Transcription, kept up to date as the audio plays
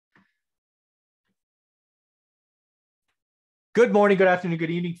Good morning, good afternoon, good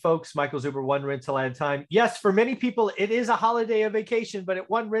evening, folks. Michael Zuber, one rental at a time. Yes, for many people, it is a holiday of vacation, but at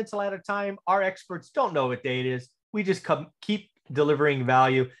one rental at a time, our experts don't know what day it is. We just keep delivering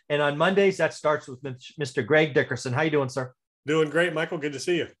value. And on Mondays, that starts with Mr. Greg Dickerson. How you doing, sir? Doing great, Michael. Good to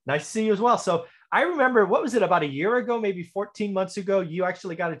see you. Nice to see you as well. So I remember, what was it, about a year ago, maybe 14 months ago, you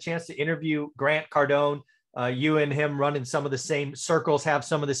actually got a chance to interview Grant Cardone. You and him run in some of the same circles, have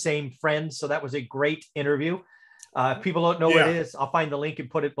some of the same friends. So that was a great interview. If people don't know what it is, I'll find the link and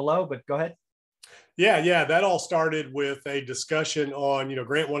put it below, but go ahead. Yeah. That all started with a discussion on,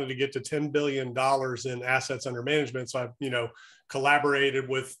 Grant wanted to get to $10 billion in assets under management. So I, collaborated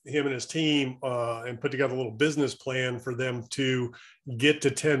with him and his team and put together a little business plan for them to get to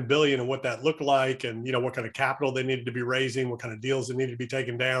 10 billion and what that looked like. And, what kind of capital they needed to be raising, what kind of deals that needed to be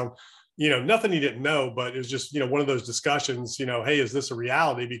taken down, nothing he didn't know, but it was just, one of those discussions, hey, is this a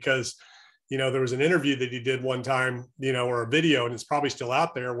reality? Because there was an interview that he did one time, or a video, and it's probably still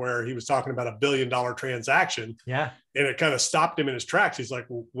out there, where he was talking about $1 billion transaction. Yeah. And it kind of stopped him in his tracks. He's like,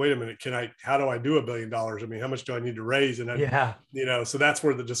 well, wait a minute, how do I do $1 billion? I mean, how much do I need to raise? And so that's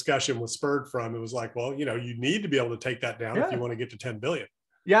where the discussion was spurred from. It was like, well, you need to be able to take that down if you want to get to 10 billion.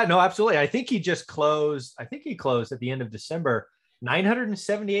 Yeah, no, absolutely. I think he closed at the end of December,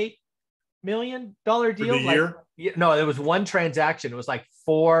 $978 million deal. For the year? No, there was one transaction. It was like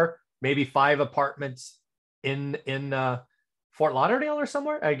 4, maybe 5 apartments in Fort Lauderdale or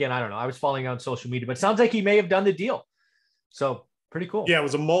somewhere. Again, I don't know. I was following on social media, but it sounds like he may have done the deal. So pretty cool. Yeah, it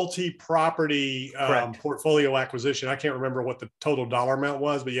was a multi-property portfolio acquisition. I can't remember what the total dollar amount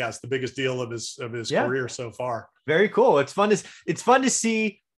was, but yeah, it's the biggest deal of his career so far. Very cool. It's fun to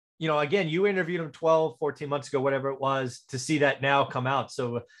see, again, you interviewed him 12, 14 months ago, whatever it was, to see that now come out.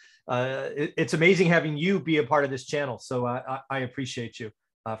 So it's amazing having you be a part of this channel. So I appreciate you.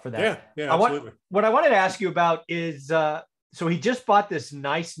 For that. Yeah, absolutely. What I wanted to ask you about is, so he just bought this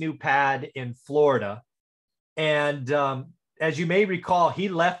nice new pad in Florida. And as you may recall, he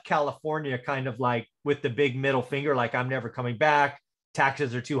left California kind of like with the big middle finger, like, I'm never coming back.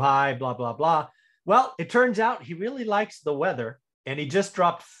 Taxes are too high, blah, blah, blah. Well, it turns out he really likes the weather, and he just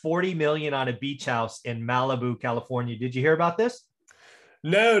dropped $40 million on a beach house in Malibu, California. Did you hear about this?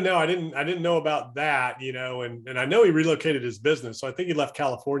 No, I didn't know about that, and I know he relocated his business. So I think he left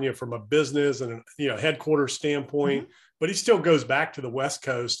California from a business and, headquarters standpoint, but he still goes back to the West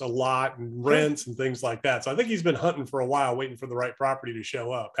Coast a lot and rents and things like that. So I think he's been hunting for a while, waiting for the right property to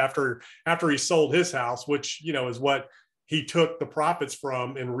show up after he sold his house, which, is what he took the profits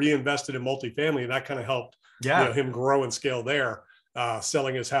from and reinvested in multifamily. And that kind of helped him grow and scale there.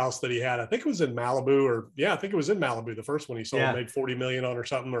 Selling his house that he had, I think it was in Malibu, I think it was in Malibu. The first one he sold made 40 million on or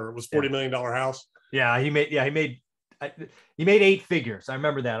something, or it was $40 million house. Yeah, he made 8 figures. I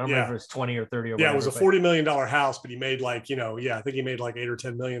remember that. I don't remember if it was 20 or 30 or whatever. Yeah, it was a $40 million house, but he made I think he made like 8 or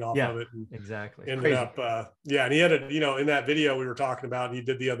 10 million off of it. And exactly. Ended up, and he had in that video we were talking about, he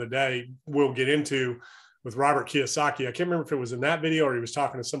did the other day, we'll get into, with Robert Kyosaki. I can't remember if it was in that video or he was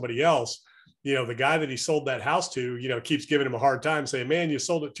talking to somebody else. The guy that he sold that house to, keeps giving him a hard time, saying, man, you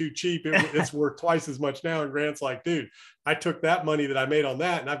sold it too cheap. It's worth twice as much now. And Grant's like, dude, I took that money that I made on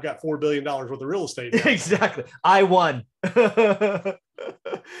that, and I've got $4 billion worth of real estate now. Exactly. I won.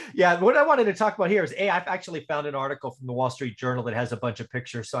 Yeah. What I wanted to talk about here is, I've actually found an article from the Wall Street Journal that has a bunch of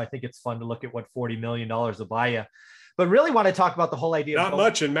pictures. So I think it's fun to look at what $40 million will buy you. But really want to talk about the whole idea. Not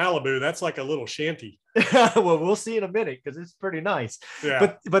much in Malibu. That's like a little shanty. Well, we'll see in a minute, because it's pretty nice.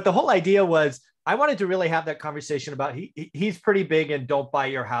 Yeah. But the whole idea was, I wanted to really have that conversation about, he's pretty big in don't buy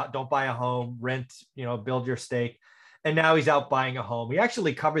your house, don't buy a home, rent, build your stake. And now he's out buying a home. We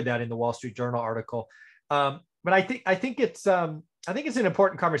actually covered that in the Wall Street Journal article. But I think it's an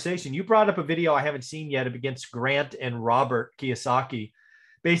important conversation. You brought up a video I haven't seen yet against Grant and Robert Kyosaki,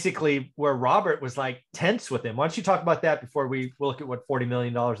 basically, where Robert was like tense with him. Why don't you talk about that before we look at what $40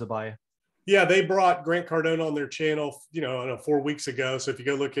 million to buy you? Yeah, they brought Grant Cardone on their channel, 4 weeks ago. So if you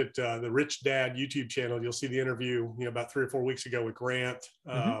go look at the Rich Dad YouTube channel, you'll see the interview, about 3 or 4 weeks ago with Grant,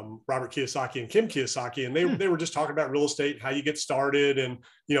 Robert Kyosaki and Kim Kiyosaki. And they were just talking about real estate, how you get started, and,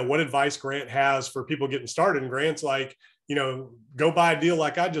 what advice Grant has for people getting started. And Grant's like, go buy a deal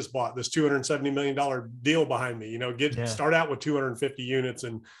like I just bought, this $270 million deal behind me, start out with 250 units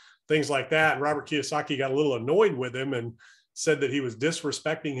and things like that. And Robert Kiyosaki got a little annoyed with him and said that he was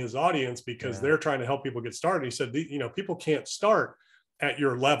disrespecting his audience because they're trying to help people get started. He said, people can't start at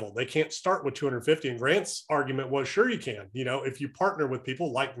your level. They can't start with 250. And Grant's argument was, sure you can. If you partner with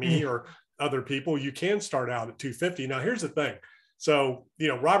people like me or other people, you can start out at 250. Now, here's the thing. So,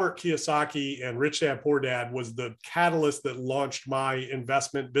 Robert Kiyosaki and Rich Dad Poor Dad was the catalyst that launched my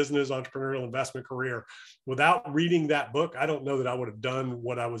investment business, entrepreneurial investment career. Without reading that book, I don't know that I would have done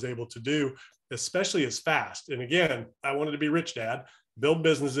what I was able to do, especially as fast. And again, I wanted to be Rich Dad, build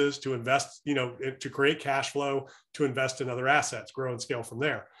businesses to invest, to create cash flow, to invest in other assets, grow and scale from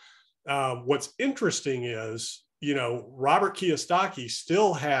there. What's interesting is, Robert Kiyosaki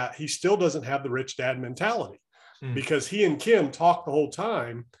still doesn't have the rich dad mentality, because he and Kim talked the whole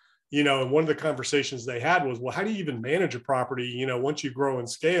time, and one of the conversations they had was, well, how do you even manage a property, once you grow and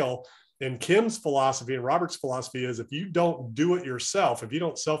scale? And Kim's philosophy and Robert's philosophy is, if you don't do it yourself, if you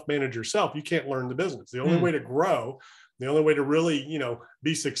don't self-manage yourself, you can't learn the business. The only way to grow, the only way to really,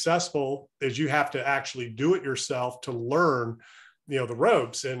 be successful is you have to actually do it yourself to learn, the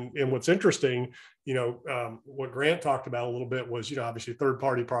ropes. And what's interesting, what Grant talked about a little bit was, obviously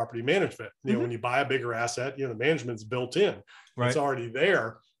third-party property management. When you buy a bigger asset, the management's built in, it's already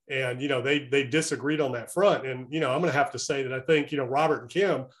there. And, they disagreed on that front. And, I'm going to have to say that I think, Robert and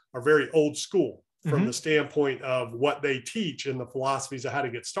Kim are very old school from the standpoint of what they teach and the philosophies of how to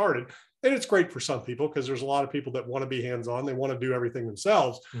get started. And it's great for some people, because there's a lot of people that want to be hands-on. They want to do everything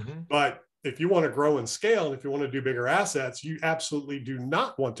themselves. But if you want to grow and scale, and if you want to do bigger assets, you absolutely do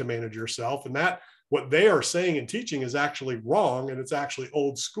not want to manage yourself. And that, what they are saying and teaching is actually wrong. And it's actually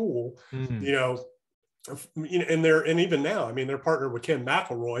old school, and even now, they're partnered with Ken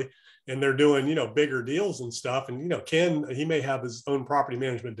McElroy, and they're doing, bigger deals and stuff. And, Ken, he may have his own property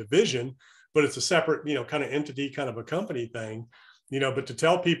management division, but it's a separate, kind of entity, kind of a company thing. But to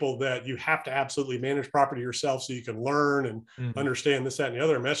tell people that you have to absolutely manage property yourself so you can learn and understand this, that, and the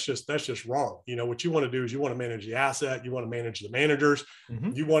other, and that's just wrong. What you want to do is you want to manage the asset, you want to manage the managers,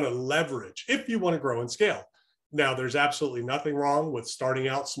 you want to leverage if you want to grow and scale. Now, there's absolutely nothing wrong with starting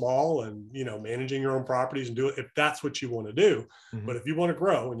out small and, managing your own properties and do it if that's what you want to do. But if you want to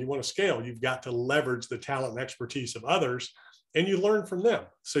grow and you want to scale, you've got to leverage the talent and expertise of others, and you learn from them.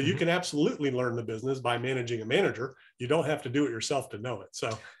 So you can absolutely learn the business by managing a manager. You don't have to do it yourself to know it. So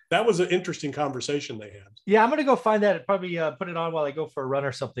that was an interesting conversation they had. Yeah, I'm going to go find that. Probably put it on while I go for a run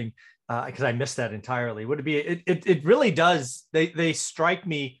or something, because I missed that entirely. Would it be? It really does. They strike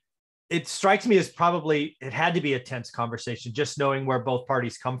me. It strikes me as probably it had to be a tense conversation, just knowing where both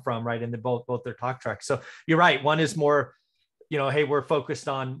parties come from, right? And both their talk tracks. So you're right. One is more, hey, we're focused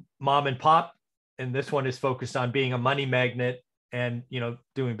on mom and pop, and this one is focused on being a money magnet and,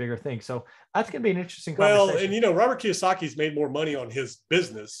 doing bigger things. So that's going to be an interesting conversation. Well, and, Robert Kiyosaki's made more money on his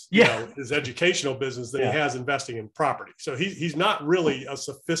business, his educational business, than he has investing in property. So he's not really a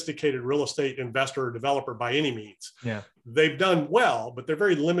sophisticated real estate investor or developer by any means. Yeah. They've done well, but they're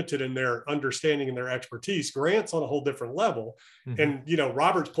very limited in their understanding and their expertise. Grant's on a whole different level. And,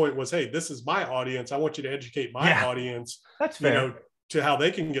 Robert's point was, hey, this is my audience. I want you to educate my audience. That's fair. To how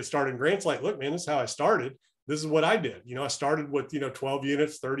they can get started. And Grant's like, look, man, this is how I started. This is what I did. I started with, 12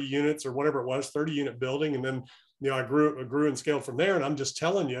 units, 30 units, or whatever it was, 30 unit building. And then, I grew and scaled from there. And I'm just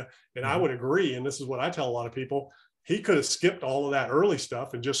telling you, and I would agree. And this is what I tell a lot of people, he could have skipped all of that early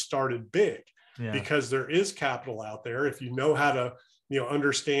stuff and just started big, because there is capital out there. If you know how to,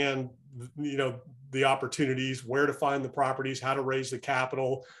 understand, the opportunities, where to find the properties, how to raise the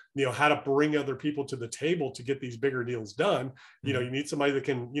capital, how to bring other people to the table to get these bigger deals done. You need somebody that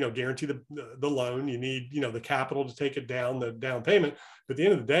can, guarantee the loan. You need, the capital to take it down, the down payment. But at the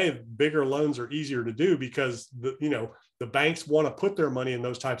end of the day, bigger loans are easier to do, because the banks want to put their money in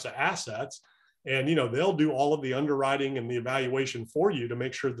those types of assets. And, they'll do all of the underwriting and the evaluation for you to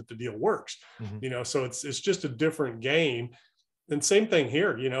make sure that the deal works. So it's just a different game. And same thing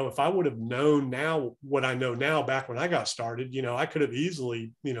here, if I would have known now what I know now back when I got started, I could have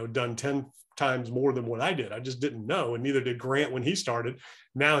easily, done 10 times more than what I did. I just didn't know. And neither did Grant when he started.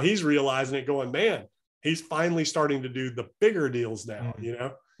 Now he's realizing it, going, man, he's finally starting to do the bigger deals now,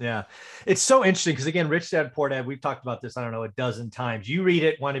 Yeah. It's so interesting because, again, Rich Dad, Poor Dad, we've talked about this, I don't know, a dozen times. You read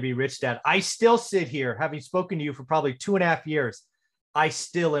it, want to be Rich Dad. I still sit here, having spoken to you for probably 2.5 years. I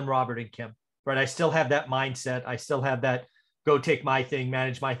still am Robert and Kim, right? I still have that mindset. I still have that go take my thing,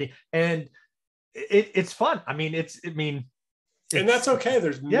 manage my thing. And it's fun. And that's okay.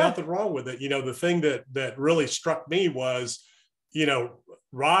 There's nothing wrong with it. The thing that really struck me was,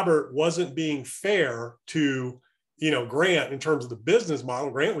 Robert wasn't being fair to, Grant in terms of the business model.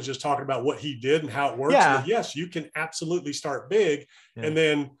 Grant was just talking about what he did and how it works. And that, yes, you can absolutely start big. Yeah. And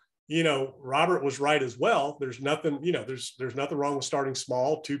then, Robert was right as well. There's nothing, there's nothing wrong with starting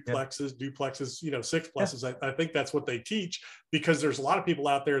small, duplexes, sixplexes. Yeah. I think that's what they teach, because there's a lot of people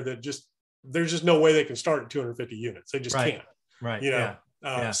out there that there's just no way they can start at 250 units. They just can't. Right.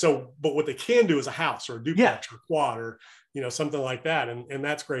 So, but what they can do is a house or a duplex or quad or, something like that. And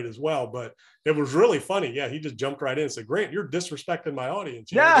that's great as well. But it was really funny. Yeah. He just jumped right in and said, Grant, you're disrespecting my audience.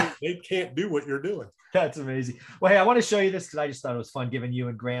 They can't do what you're doing. That's amazing. Well, hey, I want to show you this because I just thought it was fun giving you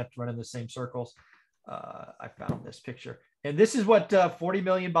and Grant running the same circles. I found this picture. And this is what 40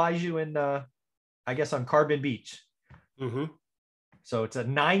 million buys you in, I guess, on Carbon Beach. Mm-hmm. So it's a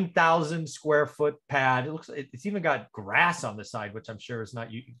 9,000 square foot pad. It looks, it's even got grass on the side, which I'm sure is not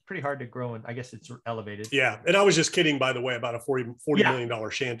pretty hard to grow. And I guess it's elevated. Yeah. And I was just kidding, by the way, about a $40 million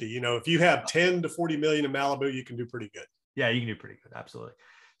shanty. If you have 10 to 40 million in Malibu, you can do pretty good. Yeah, you can do pretty good. Absolutely.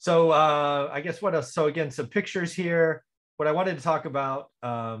 So I guess what else? So again, some pictures here. What I wanted to talk about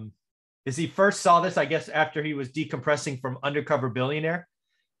is he first saw this, I guess, after he was decompressing from Undercover Billionaire.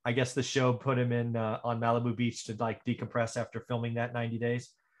 I guess the show put him in on Malibu Beach to like decompress after filming that 90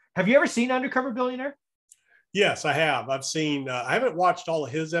 days. Have you ever seen Undercover Billionaire? Yes, I have. I've seen, I haven't watched all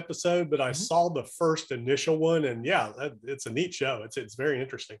of his episode, but I saw the first initial one, and yeah, it's a neat show. It's very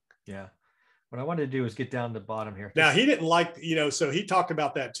interesting. Yeah. What I wanted to do is get down to the bottom here. Now he didn't like, so he talked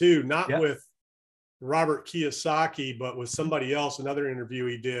about that too, not with Robert Kiyosaki, but with somebody else, another interview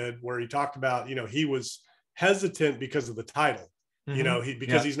he did where he talked about, he was hesitant because of the title.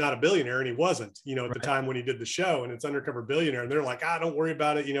 Because he's not a billionaire, and he wasn't, at the time when he did the show, and it's Undercover Billionaire, and they're like, don't worry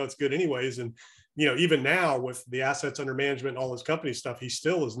about it. It's good anyways. And, even now with the assets under management, and all his company stuff, he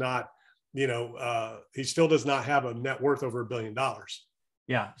still is not, he still does not have a net worth over $1 billion.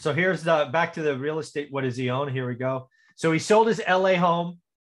 Yeah. So here's back to the real estate. What does he own? Here we go. So he sold his LA home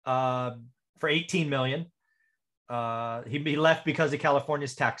for 18 million. He left because of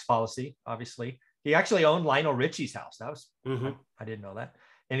California's tax policy, obviously. He actually owned Lionel Richie's house. That was, I didn't know that.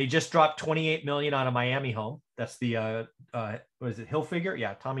 And he just dropped 28 million on a Miami home. That's the, what is it? Hilfiger?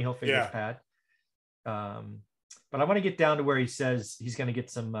 Yeah. Tommy Hilfiger's pad. But I want to get down to where he says he's going to get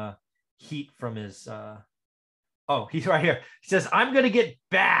some heat from his, he's right here. He says, I'm going to get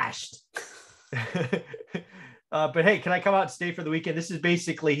bashed. But hey, can I come out and stay for the weekend? This is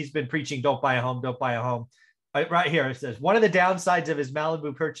basically, he's been preaching, don't buy a home, don't buy a home. Right here, it says, one of the downsides of his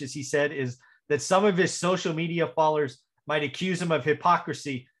Malibu purchase, he said, is that some of his social media followers might accuse him of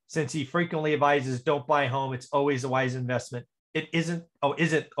hypocrisy since he frequently advises, don't buy a home. It's always a wise investment. It isn't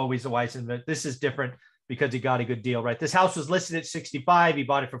always a wise investment. This is different because he got a good deal, right? This house was listed at 65. He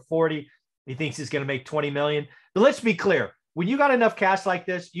bought it for 40. He thinks he's going to make 20 million. But let's be clear. When you got enough cash like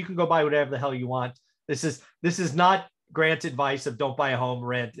this, you can go buy whatever the hell you want. This is not Grant's advice of don't buy a home,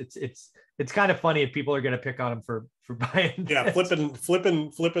 rent. It's kind of funny if people are going to pick on him for buying. Yeah. Flipping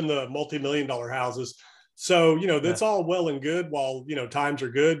the multi-million dollar houses. So, that's all well and good while, times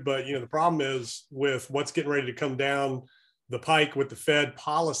are good. But, the problem is with what's getting ready to come down the pike with the Fed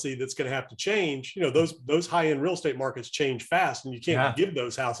policy that's going to have to change, those high-end real estate markets change fast, and you can't give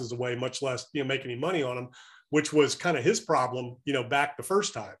those houses away, much less, make any money on them, which was kind of his problem, back the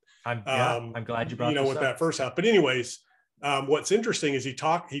first time. I'm glad you brought this with up. that first house. But anyways, what's interesting is he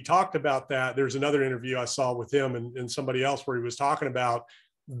talked about that. There's another interview I saw with him and somebody else where he was talking about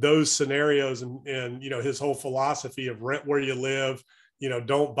those scenarios and his whole philosophy of rent where you live,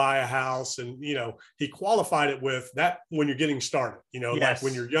 don't buy a house. And, he qualified it with that when you're getting started, like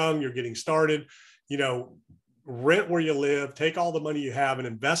when you're young, you're getting started, rent where you live, take all the money you have and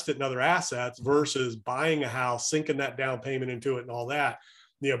invest it in other assets versus buying a house, sinking that down payment into it and all that,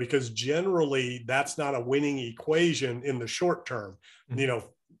 because generally that's not a winning equation in the short term,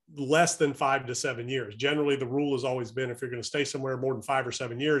 less than 5 to 7 years. Generally, the rule has always been if you're going to stay somewhere more than 5 or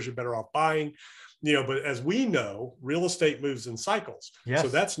 7 years, you're better off buying. But as we know, real estate moves in cycles. Yes. So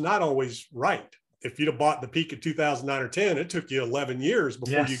that's not always right. If you'd have bought the peak of 2009 or 10, it took you 11 years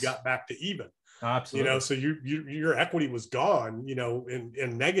before you got back to even. Absolutely. So your equity was gone,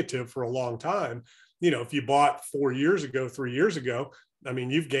 in negative for a long time. If you bought 4 years ago, 3 years ago, I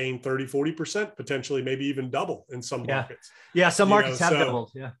mean, you've gained 30, 40%, potentially, maybe even double in some markets. Yeah. Some markets have doubled.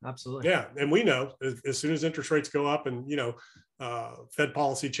 Yeah, absolutely. Yeah. And we know as soon as interest rates go up and, Fed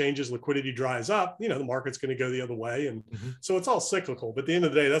policy changes, liquidity dries up, the market's going to go the other way. And so it's all cyclical, but at the end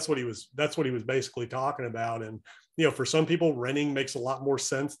of the day, that's what he was basically talking about. And, for some people, renting makes a lot more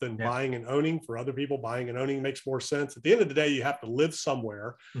sense than buying and owning. For other people, buying and owning makes more sense. At the end of the day, you have to live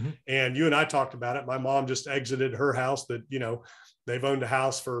somewhere. And you and I talked about it. My mom just exited her house that, they've owned a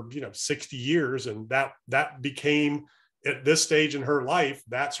house for, 60 years. And that became, at this stage in her life,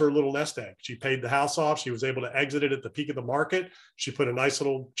 that's her little nest egg. She paid the house off. She was able to exit it at the peak of the market. She put a nice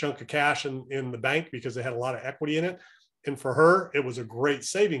little chunk of cash in the bank because they had a lot of equity in it. And for her, it was a great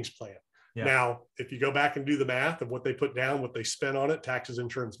savings plan. Yeah. Now, if you go back and do the math of what they put down, what they spent on it, taxes,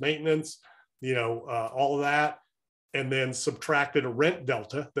 insurance, maintenance, all of that, and then subtracted a rent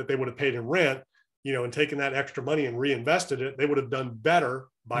delta that they would have paid in rent, and taken that extra money and reinvested it, they would have done better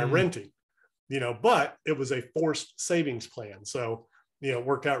by renting, but it was a forced savings plan. So, it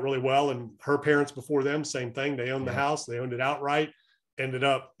worked out really well. And her parents before them, same thing. They owned the house, they owned it outright, ended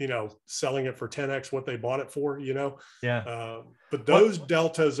up, selling it for 10x what they bought it for, but those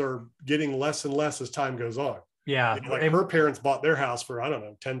deltas are getting less and less as time goes on. Yeah. Like her parents bought their house for, I don't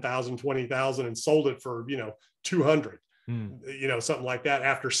know, 10,000, 20,000 and sold it for, 200, something like that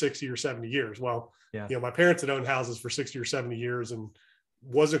after 60 or 70 years. Well, my parents had owned houses for 60 or 70 years and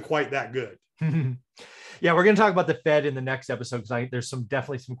wasn't quite that good. Yeah. We're going to talk about the Fed in the next episode, because there's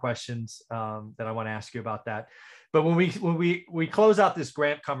definitely some questions that I want to ask you about that. But when we close out this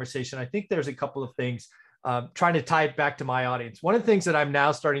grant conversation, I think there's a couple of things, trying to tie it back to my audience. One of the things that I'm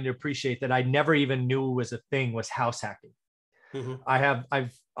now starting to appreciate that I never even knew was a thing was house hacking.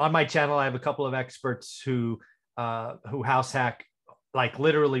 I've on my channel, I have a couple of experts who house hack, like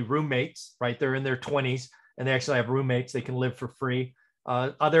literally roommates, right? They're in their 20s and they actually have roommates. They can live for free.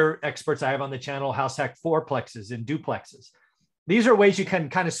 Other experts I have on the channel house hack fourplexes and duplexes. These are ways you can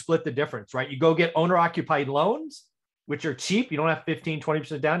kind of split the difference, right? You go get owner occupied loans, which are cheap. You don't have 15,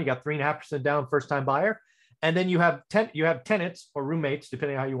 20% down. You got 3.5% down first time buyer. And then you have tenants or roommates,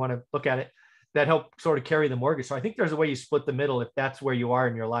 depending on how you want to look at it, that help sort of carry the mortgage. So I think there's a way you split the middle if that's where you are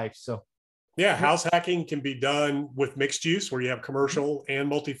in your life. So yeah, house hacking can be done with mixed use where you have commercial and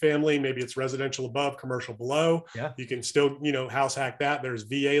multifamily. Maybe it's residential above, commercial below. Yeah. You can still, house hack that. There's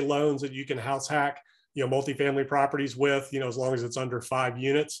VA loans that you can house hack, multifamily properties with, as long as it's under 5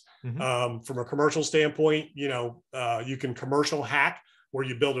 units. From a commercial standpoint, you can commercial hack where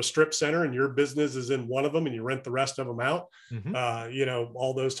you build a strip center and your business is in one of them and you rent the rest of them out,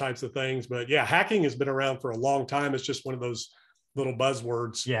 all those types of things. But yeah, hacking has been around for a long time. It's just one of those little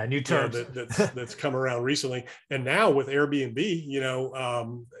buzzwords, new terms that's come around recently. And now with Airbnb, in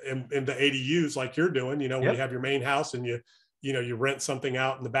the ADUs like you're doing, when you have your main house and you rent something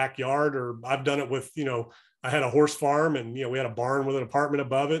out in the backyard, or I've done it with, I had a horse farm and, we had a barn with an apartment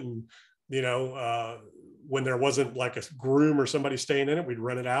above it. And, when there wasn't like a groom or somebody staying in it, we'd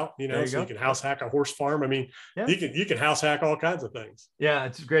rent it out, so you can house hack a horse farm. I mean, you can house hack all kinds of things. Yeah.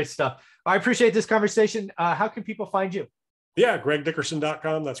 It's great stuff. I appreciate this conversation. How can people find you? Yeah.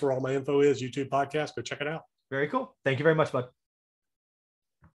 GregDickerson.com. That's where all my info is. YouTube podcast. Go check it out. Very cool. Thank you very much, bud.